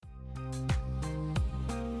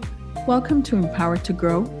Welcome to Empowered to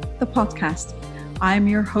Grow, the podcast. I am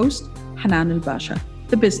your host, Hanan Al-Basha,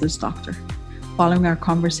 the business doctor. Following our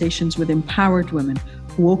conversations with empowered women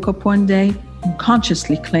who woke up one day and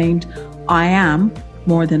consciously claimed, I am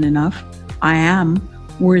more than enough, I am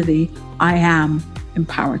worthy, I am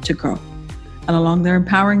empowered to grow. And along their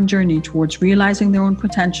empowering journey towards realizing their own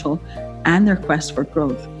potential and their quest for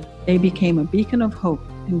growth, they became a beacon of hope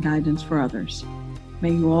and guidance for others.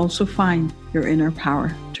 May you also find your inner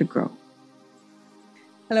power to grow.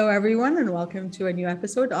 Hello, everyone, and welcome to a new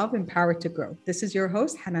episode of Empowered to Grow. This is your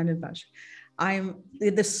host, Hanan Al-Basha.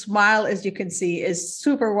 The smile, as you can see, is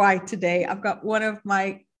super wide today. I've got one of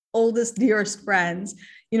my oldest, dearest friends,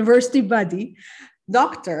 university buddy,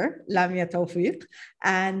 Dr. Lamya Tawfik,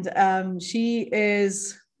 and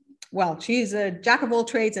she's a jack of all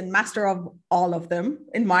trades and master of all of them,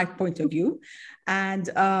 in my point of view. And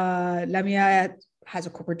Lamya has a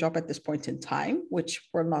corporate job at this point in time, which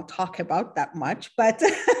we'll not talk about that much, but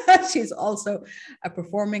she's also a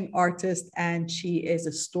performing artist and she is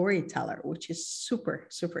a storyteller, which is super,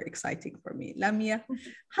 super exciting for me. Lamya,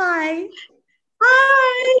 hi.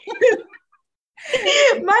 Hi.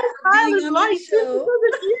 My smile is like show.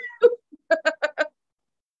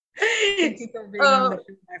 Thank you for being on the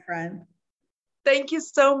show, my friend. Thank you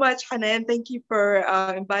so much, Hanan. Thank you for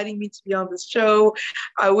inviting me to be on this show.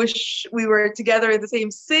 I wish we were together in the same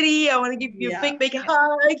city. I want to give you a big, big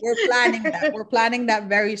hug. We're planning that. We're planning that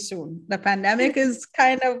very soon. The pandemic is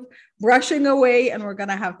kind of brushing away and we're going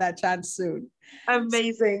to have that chance soon.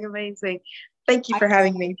 Amazing, amazing. Thank you for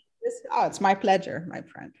having me. It's my pleasure, my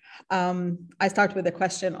friend. I start with a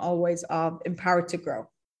question always of empowered to grow.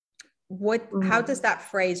 How does that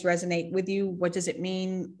phrase resonate with you? What does it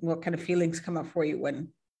mean? What kind of feelings come up for you when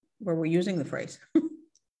we're using the phrase?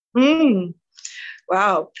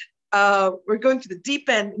 Wow. We're going to the deep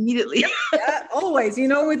end immediately. Yeah, always,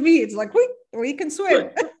 with me, it's like, we can swim.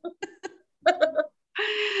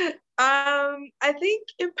 I think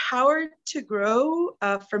empowered to grow,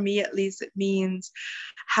 for me at least, it means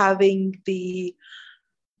having the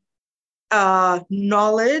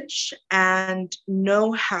knowledge and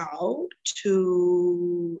know-how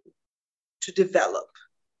to develop.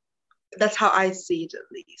 That's how I see it, at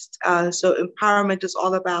least. So empowerment is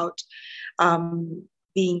all about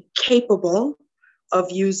being capable of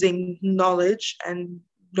using knowledge and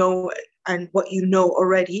what you know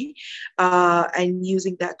already, and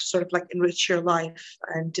using that to sort of like enrich your life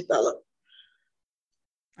and develop.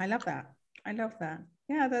 I love that.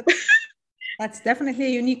 Yeah, that's definitely a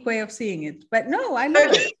unique way of seeing it. But no, I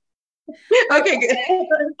love it. Okay, good.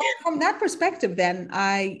 From that perspective, then,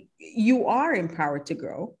 you are empowered to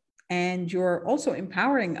grow, and you're also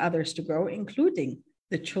empowering others to grow, including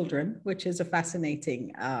the children, which is a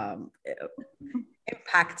fascinating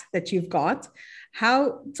impact that you've got.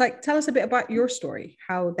 Tell us a bit about your story,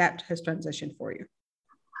 how that has transitioned for you.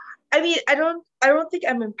 I mean, I don't think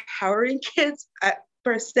I'm empowering kids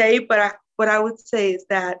per se, but what I would say is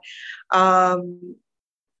that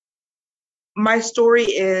my story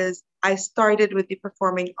is I started with the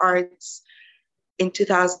performing arts in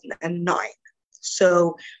 2009.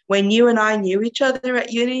 So when you and I knew each other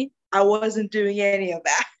at uni, I wasn't doing any of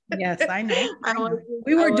that. Yes, I know.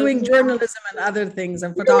 We were doing journalism and other things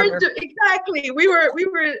and photography. Exactly. We were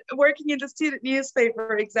working in the student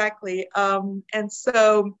newspaper. Exactly. And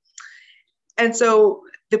so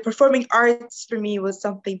the performing arts for me was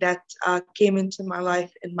something that came into my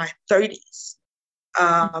life in my 30s.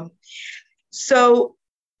 So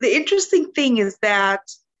the interesting thing is that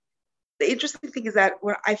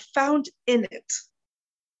when I found in it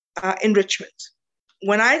enrichment,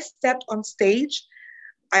 when I stepped on stage,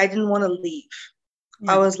 I didn't want to leave.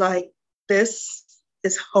 Yeah. I was like, this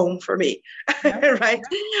is home for me, yeah. Right?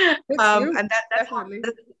 Yeah. And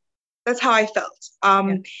that's how I felt.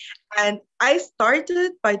 And I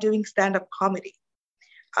started by doing stand-up comedy.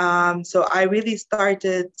 So I really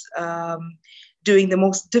started doing the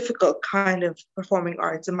most difficult kind of performing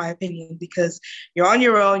arts, in my opinion, because you're on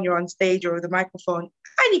your own, you're on stage or with a microphone,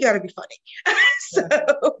 and you got to be funny.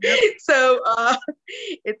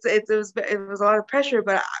 It was a lot of pressure,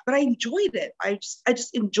 but I enjoyed it. I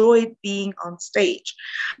just enjoyed being on stage,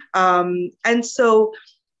 and so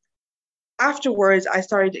afterwards, I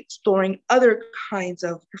started exploring other kinds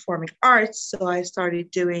of performing arts. So I started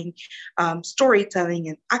doing storytelling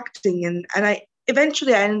and acting, and I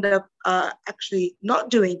ended up actually not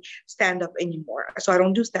doing stand-up anymore. So I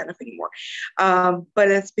don't do stand-up anymore.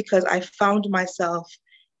 But it's because I found myself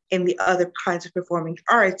in the other kinds of performing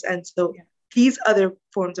arts. And so these other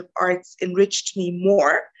forms of arts enriched me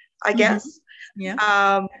more, I guess.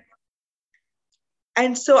 Yeah.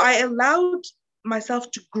 And so I allowed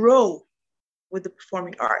myself to grow with the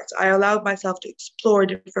performing arts. I allowed myself to explore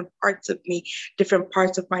different parts of me, different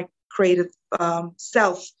parts of my creative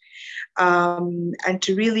self, and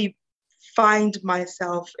to really find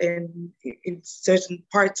myself in certain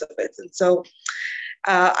parts of it. And so,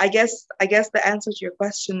 I guess the answer to your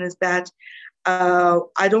question is that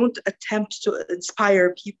I don't attempt to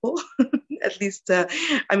inspire people. At least,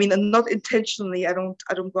 I mean, not intentionally. I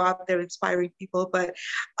don't go out there inspiring people, but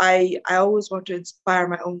I always want to inspire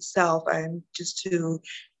my own self and just to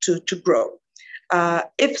grow.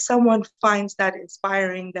 If someone finds that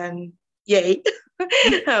inspiring, then yay.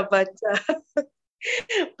 but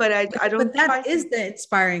I don't But try that to. is the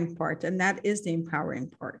inspiring part, and that is the empowering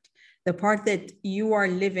part. The part that you are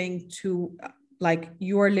living to, like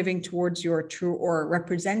you are living towards your true or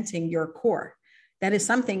representing your core. That is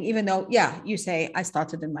something, even though, yeah, you say I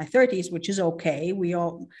started in my 30s, which is okay.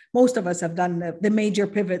 Most of us have done the major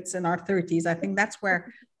pivots in our 30s. I think that's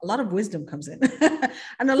where a lot of wisdom comes in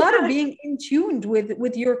and a lot of being in tuned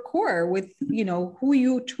with your core, with, who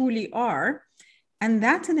you truly are. And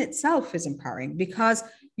that in itself is empowering because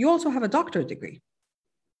you also have a doctorate degree.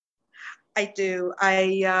 I do.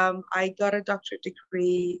 I got a doctorate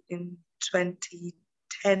degree in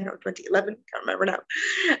 2010 or 2011. Can't remember now.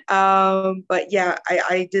 But yeah,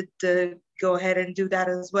 I did go ahead and do that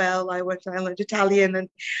as well. I went and I learned Italian, and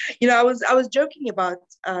I was joking about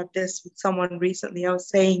this with someone recently. I was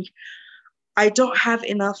saying I don't have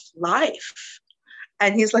enough life,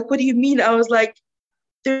 and he's like, "What do you mean?" I was like,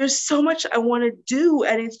 there's so much I want to do,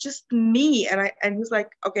 and it's just me. And he's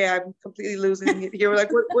like, okay, I'm completely losing it here. We're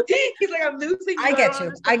like, what? He's like, I'm losing I you. get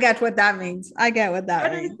you. I get what that means. I get what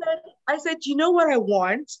that means. I said, you know what I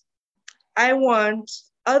want? I want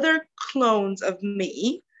other clones of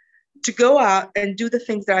me to go out and do the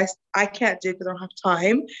things that I can't do because I don't have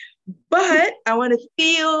time. But I want to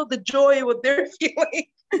feel the joy of what they're feeling.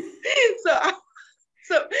 so I,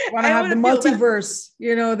 so Want to I have the want to feel that. multiverse,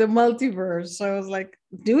 the multiverse. So I was like,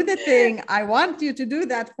 do the thing. I want you to do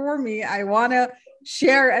that for me. I want to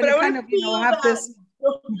share But and I want kind to of, feel have that. this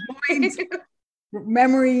joint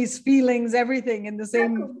memories, feelings, everything in the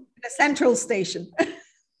same central station.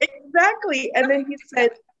 Exactly. And then he said,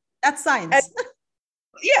 that's science.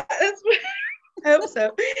 yeah, I hope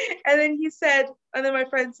so. And then and then my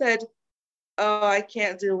friend said, oh, I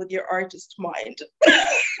can't deal with your artist mind.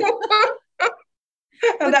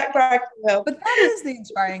 And that cracked me up. But that is the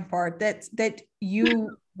inspiring part, that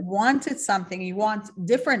you wanted something, you want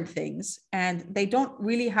different things, and they don't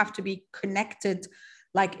really have to be connected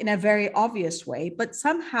like in a very obvious way, but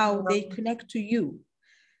somehow they connect to you.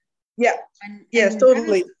 Yeah. Yes, and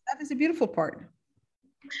totally. That is a beautiful part.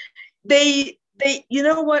 They, you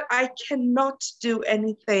know what? I cannot do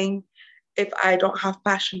anything if I don't have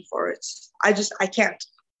passion for it. I can't.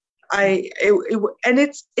 And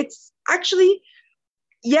it's actually,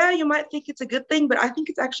 yeah, you might think it's a good thing, but I think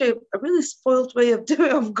it's actually a really spoiled way of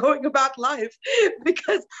going about life,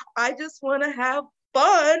 because I just want to have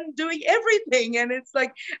fun doing everything. And it's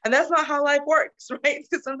like, and that's not how life works, right?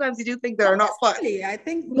 Because sometimes you do things that are not fun. I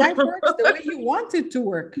think life works the way you want it to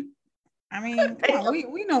work. I mean, come on,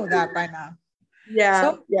 we know that by now. Yeah.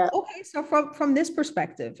 So, yeah. Okay. So from this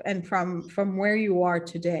perspective and from where you are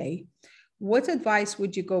today, what advice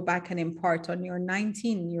would you go back and impart on your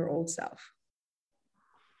 19-year-old self?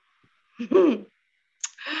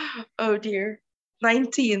 Oh dear.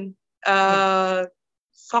 19.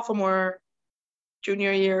 Sophomore,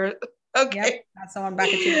 junior year. Okay. Yep, that's someone back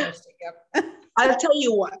at university. Yep. I'll tell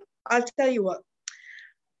you what.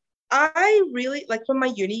 I really, like, from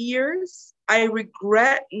my uni years, I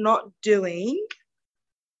regret not doing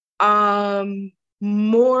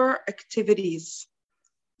more activities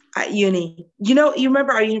at uni. You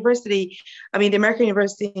remember our university, I mean, the American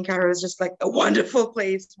University in Cairo is just like a wonderful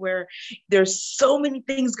place where there's so many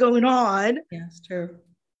things going on. Yes, true.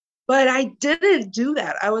 But I didn't do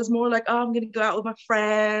that. I was more like, oh, I'm gonna go out with my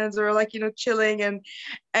friends, or like, chilling. And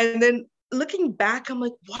then looking back, I'm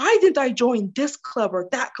like, why didn't I join this club or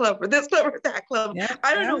that club or this club or that club? Yeah,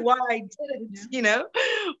 I don't know why I didn't,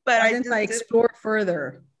 but why I didn't just I explore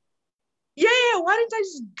further? Yeah, why didn't I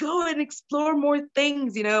just go and explore more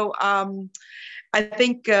things? I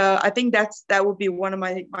think that would be one of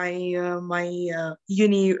my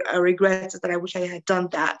uni regrets, is that I wish I had done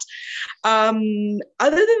that. Other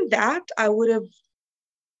than that, I would have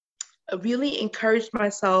really encouraged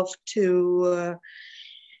myself to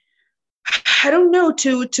I don't know,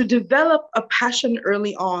 to develop a passion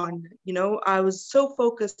early on. I was so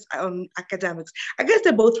focused on academics. I guess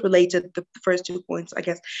they're both related, the first 2 points, I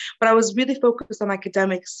guess. But I was really focused on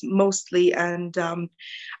academics mostly, and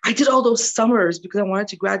I did all those summers because I wanted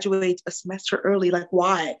to graduate a semester early. Like,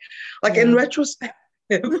 why? Like, in retrospect,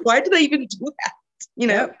 why did I even do that?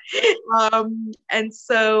 Yep. And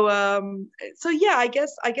so yeah, I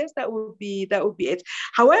guess that would be it.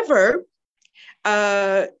 However,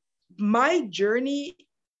 uh my journey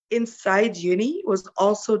inside uni was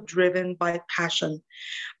also driven by passion.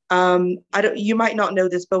 I don't You might not know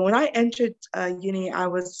this, but when I entered uni, I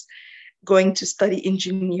was going to study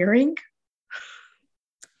engineering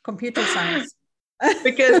Computer science.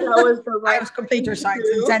 because that was the I right was thing computer to science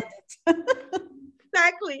do. intended.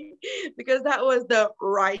 Exactly, because that was the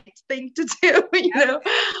right thing to do,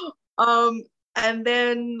 Um, and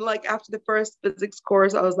then, like, after the first physics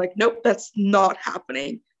course, I was like, nope, that's not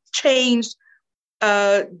happening. Changed,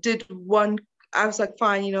 did one, I was like,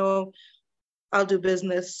 fine, I'll do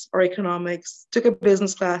business or economics. Took a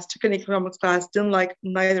business class, took an economics class, didn't like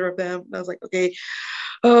neither of them. And I was like, okay,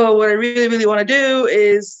 oh, what I really, really want to do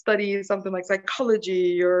is study something like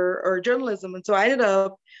psychology or journalism. And so I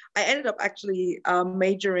ended up actually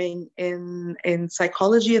majoring in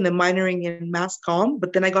psychology and then minoring in mass comm.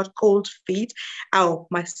 But then I got cold feet. Ow,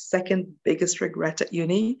 my second biggest regret at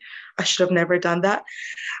uni. I should have never done that.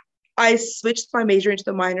 I switched my major into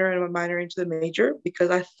the minor and my minor into the major because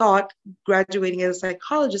I thought graduating as a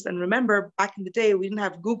psychologist, and remember, back in the day, we didn't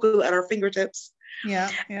have Google at our fingertips. Yeah,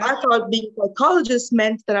 yeah. I thought being a psychologist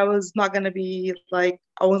meant that I was not going to be like,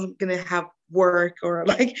 I wasn't going to have work, or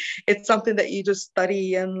like it's something that you just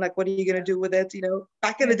study and like, what are you going to do with it?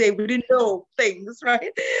 Back in Yeah. the day, we didn't know things,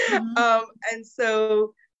 right? Mhm. And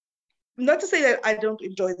so, not to say that I don't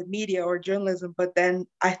enjoy the media or journalism, but then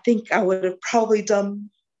I think I would have probably done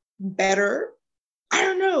better. I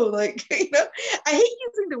don't know, like, I hate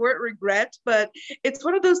using the word regret, but it's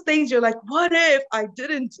one of those things you're like, what if I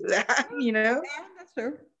didn't do that, Yeah, that's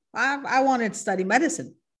true. I wanted to study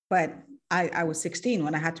medicine, but I was 16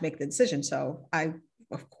 when I had to make the decision. So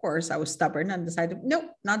of course, I was stubborn and decided,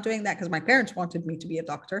 nope, not doing that because my parents wanted me to be a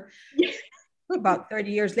doctor. About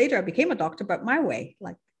 30 years later, I became a doctor, but my way,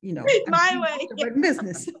 like, I My became a way. doctor, but in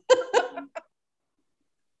business.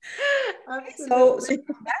 So Absolutely.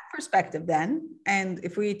 from that perspective, then, and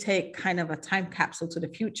if we take kind of a time capsule to the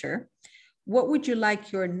future, what would you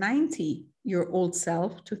like your 90-year-old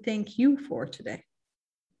self to thank you for today?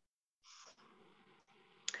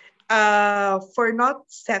 For not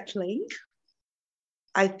settling,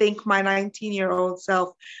 I think my 19-year-old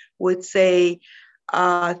self would say,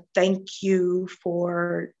 thank you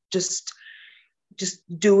for just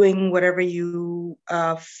doing whatever you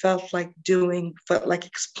felt like doing, felt like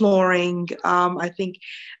exploring. I think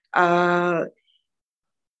uh,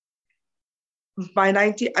 I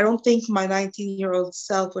don't think my 19-year-old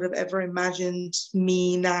self would have ever imagined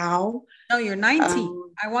me now. No, you're 90.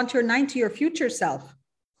 Um, I want your 90, your future self.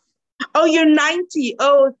 oh, you're 90.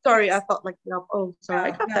 Oh, sorry. I thought like, no. Oh,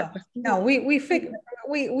 sorry. I No, got that. no,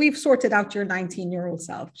 no. We've sorted out your 19-year-old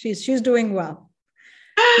self. She's doing well.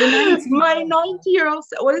 Your My 19-year-old self. 90-year-old,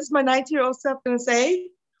 what is my 90-year-old self going to say?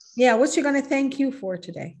 Yeah, what's she gonna thank you for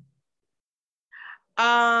today? You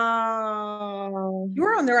Um,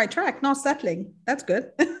 were on the right track, not settling. That's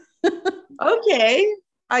good. okay,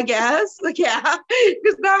 I guess. Like, yeah,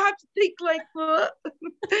 because now I have to think like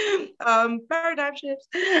paradigm shifts.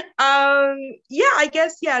 Yeah, I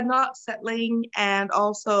guess, yeah, not settling, and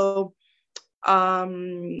also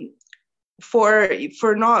um for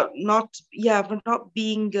not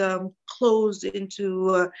being closed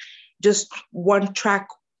into just one track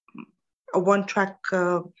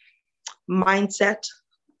mindset.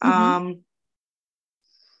 Mm-hmm. um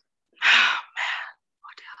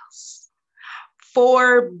what else?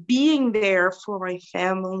 For being there for my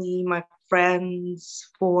family, my friends,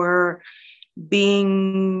 for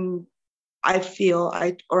being, I feel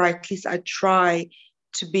I or at least I try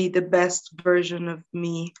to be the best version of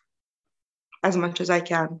me as much as I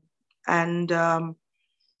can. And that,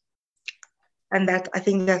 I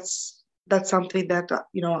think that's something that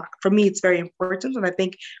for me it's very important, and I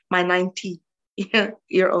think my 90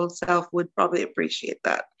 year old self would probably appreciate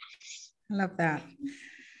that. I love that.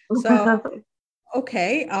 So,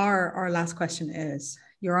 okay, our last question is: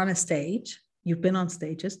 you're on a stage. You've been on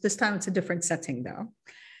stages. This time it's a different setting, though.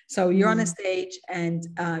 So you're on a stage and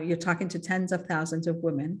you're talking to tens of thousands of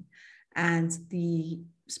women, and the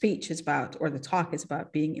speech is about, or the talk is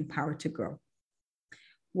about, being empowered to grow.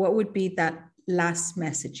 What would be that last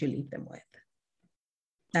message you leave them with?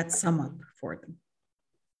 That sum up for them.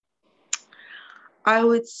 I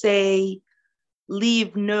would say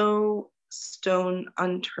leave no stone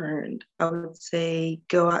unturned. I would say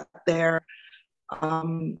go out there.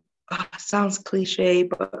 Sounds cliche,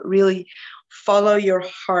 but really follow your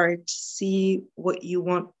heart, see what you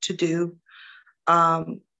want to do.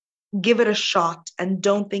 Give it a shot and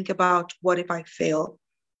don't think about what if I fail,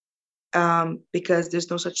 because there's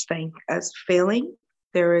no such thing as failing.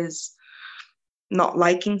 There is not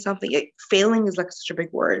liking something. Failing is like such a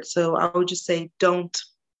big word. So I would just say don't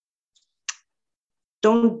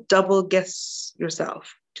double guess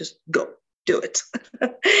yourself. Just go. Do it.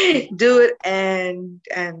 Do it and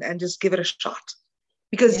just give it a shot.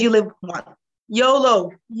 Because you live one.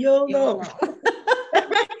 YOLO. YOLO.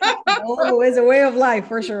 YOLO is a way of life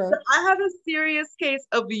for sure. I have a serious case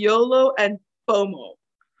of YOLO and FOMO.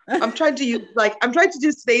 I'm trying to do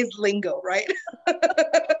today's lingo, right?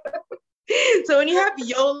 So when you have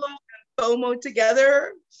YOLO and FOMO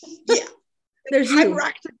together, yeah. There's you.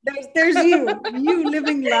 There's you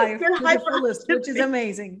living life to the fullest, which is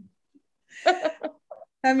amazing.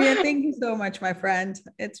 Lamya, thank you so much, my friend.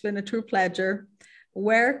 It's been a true pleasure.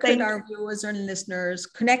 Where could our viewers and listeners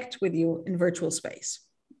connect with you in virtual space?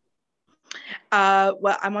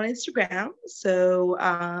 Well, I'm on Instagram. So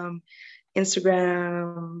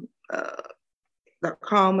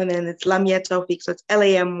Instagram.com, and then it's Lamya Tawfik. So it's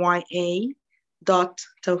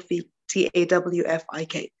LAMYA.Tawfik,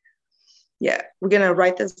 TAWFIK. Yeah, we're gonna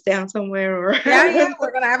write this down somewhere, or yeah,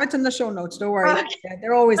 we're gonna have it in the show notes. Don't worry, yeah,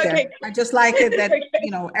 they're always there. I just like it that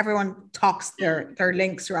everyone talks their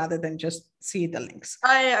links rather than just see the links. So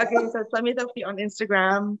it's Lamya Tawfik on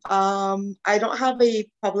Instagram. I don't have a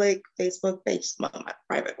public Facebook page, my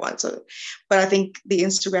private one. So, but I think the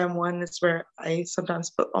Instagram one is where I sometimes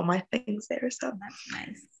put all my things there. So that's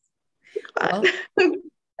nice. Well,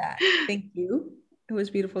 thank you. It was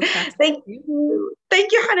beautiful chatting. Thank you.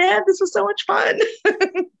 Thank you, Hanan. This was so much fun.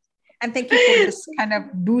 And thank you for this kind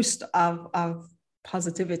of boost of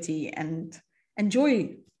positivity and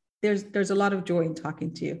joy. There's a lot of joy in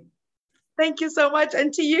talking to you. Thank you so much.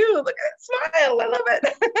 And to you. Look at that smile. I love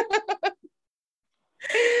it.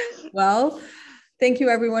 Well, thank you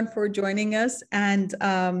everyone for joining us. And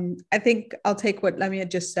I think I'll take what Lamya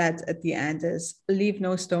just said at the end is leave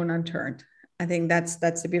no stone unturned. I think that's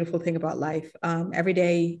the beautiful thing about life. Every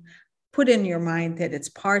day, put in your mind that it's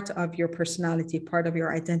part of your personality, part of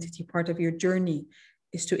your identity, part of your journey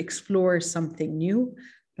is to explore something new,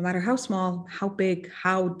 no matter how small, how big,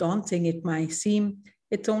 how daunting it might seem.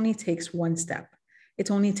 It only takes one step.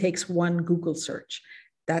 It only takes one Google search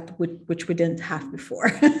which we didn't have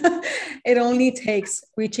before. It only takes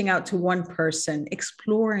reaching out to one person,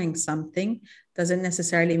 exploring something. Doesn't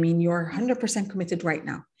necessarily mean you're 100% committed right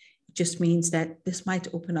now. Just means that this might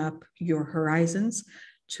open up your horizons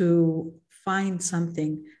to find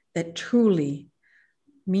something that truly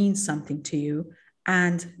means something to you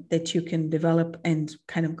and that you can develop and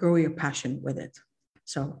kind of grow your passion with it.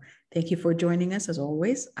 So thank you for joining us as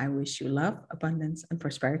always. I wish you love, abundance, and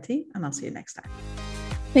prosperity, and I'll see you next time.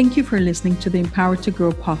 Thank you for listening to the Empowered to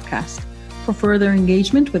Grow podcast. For further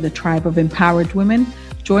engagement with a tribe of empowered women,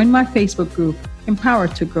 join my Facebook group,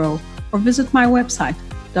 Empowered to Grow, or visit my website,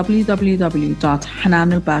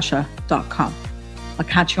 www.hananulbasha.com. I'll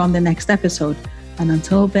catch you on the next episode. And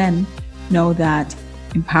until then, know that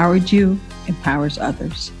empowered you empowers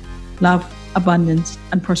others. Love, abundance,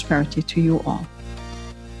 and prosperity to you all.